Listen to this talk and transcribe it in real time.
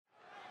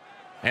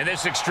And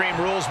this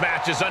Extreme Rules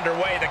match is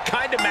underway, the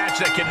kind of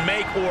match that can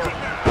make or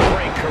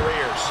break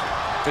careers.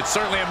 It's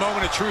certainly a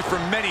moment of truth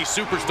for many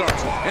superstars.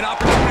 An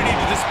opportunity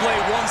to display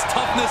one's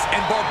toughness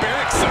and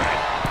barbaric side.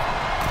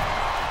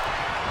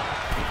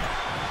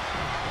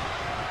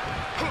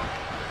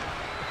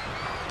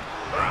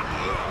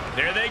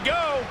 There they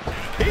go.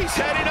 He's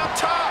heading up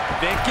top.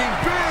 Thinking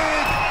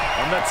big.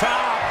 On the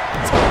top.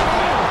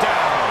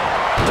 Down.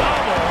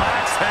 Double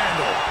axe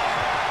handle.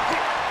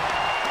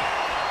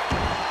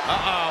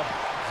 Uh-oh.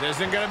 This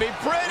isn't going to be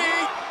pretty.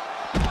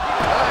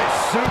 Nice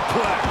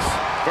suplex.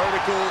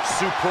 Vertical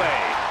suplex.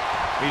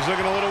 He's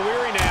looking a little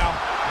weary now.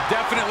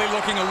 Definitely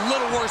looking a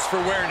little worse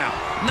for wear now.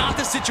 Not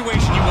the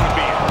situation you want to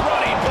be in.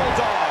 Running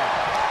bulldog.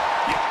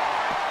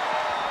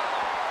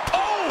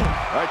 Oh!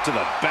 Right to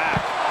the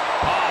back.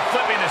 Oh,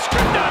 flipping the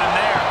script on him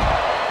there.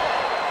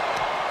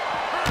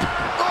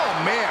 Oh,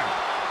 man.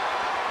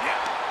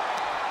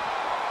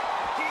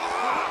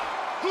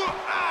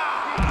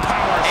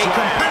 A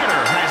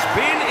competitor has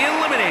been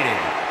eliminated.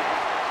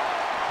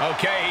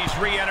 Okay, he's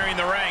re-entering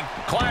the ring.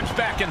 Climbs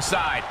back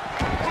inside.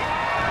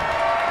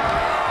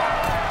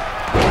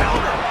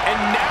 Counter. And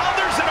now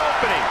there's an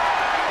opening.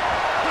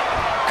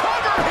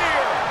 Cover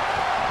here.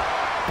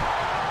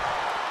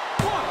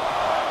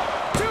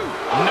 1, 2.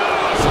 No,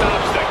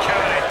 stops the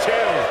count at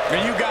 2.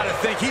 And you got to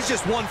think he's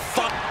just one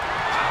fuck.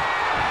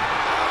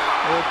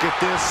 Look at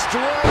this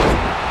strength.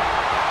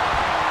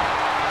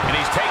 And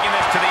he's taking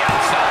this to the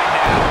outside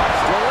now.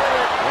 Still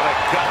in it. What a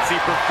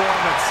gutsy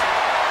performance.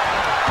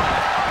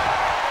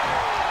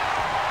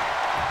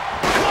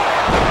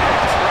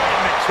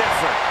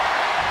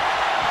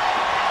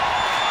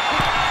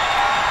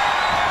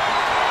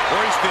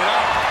 Hoist it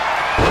up.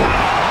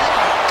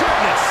 My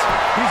goodness.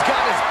 He's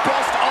got his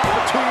best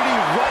opportunity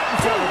right in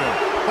front of him.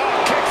 Oh,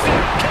 kicks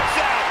out, kicks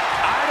out.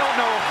 I don't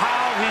know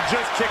how he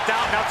just kicked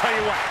out, and I'll tell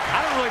you what,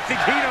 I don't really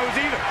think he knows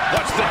either.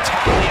 What's the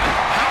tally?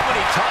 How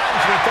many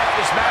times we thought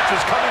this match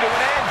was coming to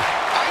an end?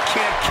 I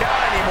can't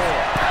count anymore.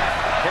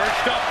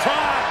 Perched up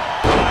top.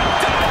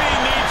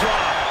 Diving knee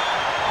drop.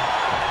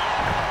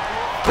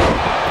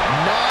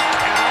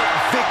 Knockout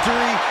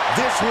victory.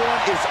 This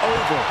one is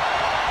over.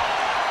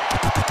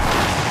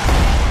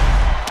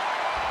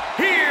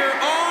 Here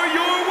are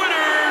your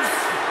winners.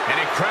 An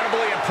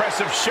incredibly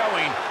impressive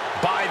showing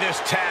by this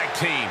tag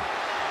team.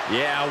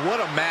 Yeah, what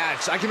a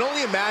match. I can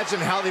only imagine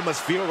how they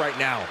must feel right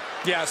now.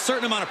 Yeah, a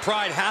certain amount of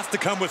pride has to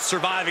come with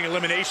surviving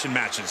elimination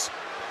matches.